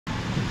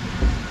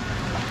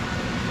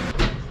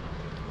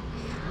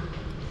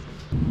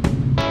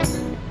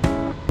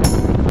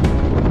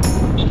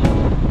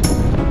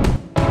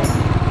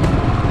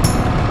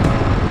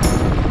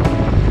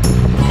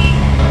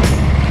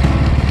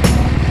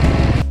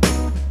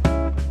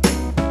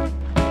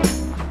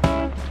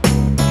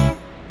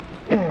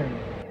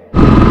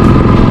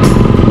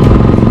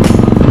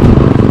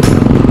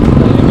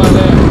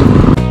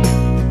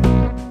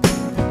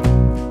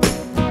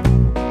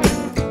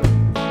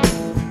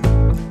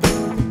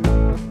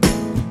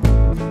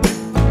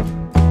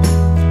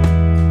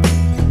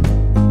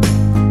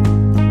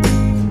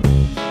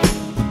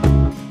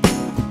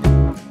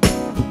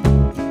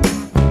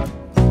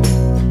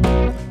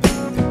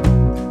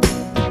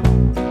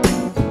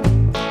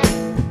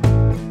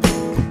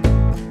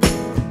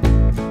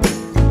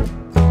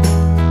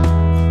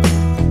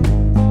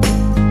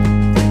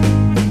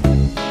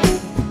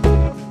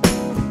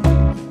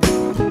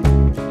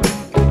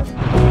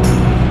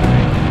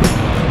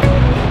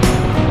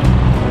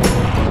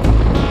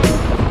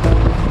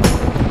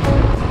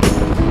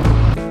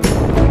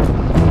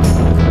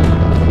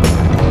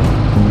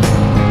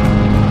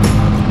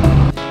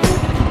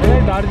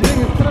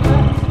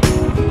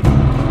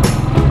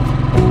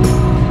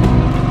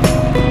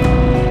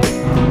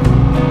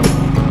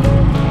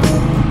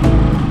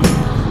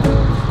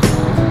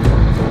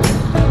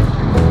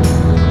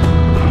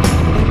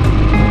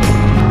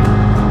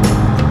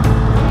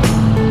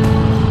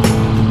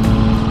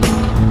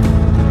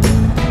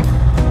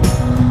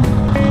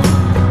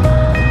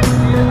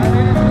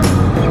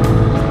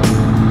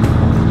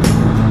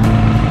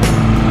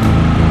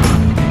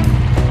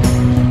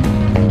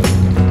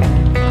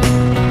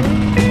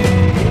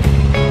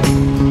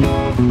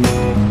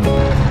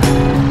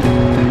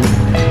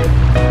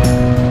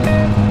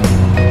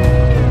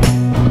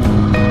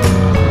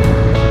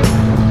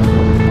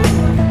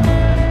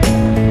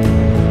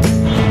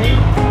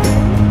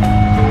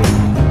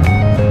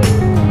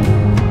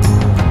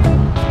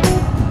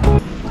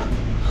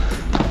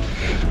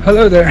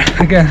Hello there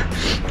again,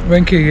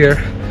 Venki here.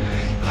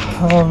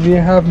 We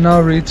have now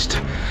reached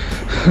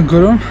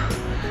Guru,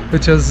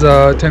 which is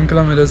 10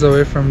 kilometers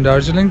away from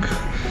Darjeeling,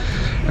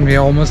 and we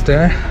are almost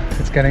there.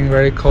 It's getting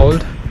very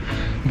cold,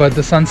 but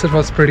the sunset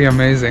was pretty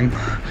amazing.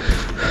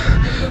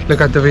 Look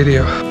at the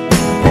video.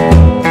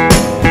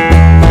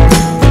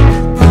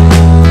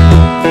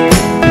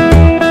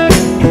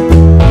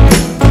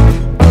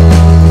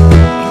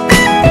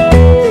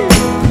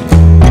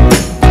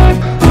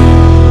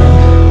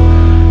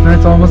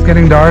 It's almost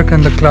getting dark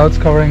and the clouds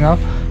covering up,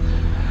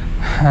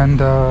 and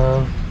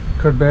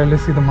could barely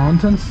see the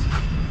mountains.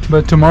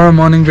 But tomorrow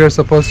morning we are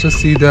supposed to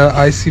see the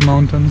icy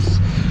mountains,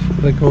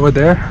 like over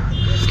there,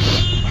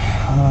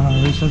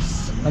 which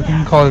is I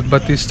think called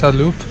Batista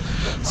Loop.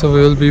 So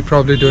we will be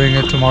probably doing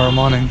it tomorrow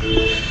morning.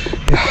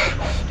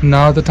 Yeah.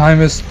 Now the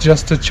time is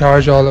just to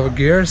charge all our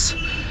gears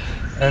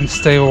and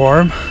stay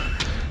warm,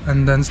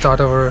 and then start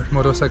our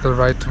motorcycle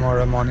ride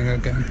tomorrow morning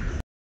again.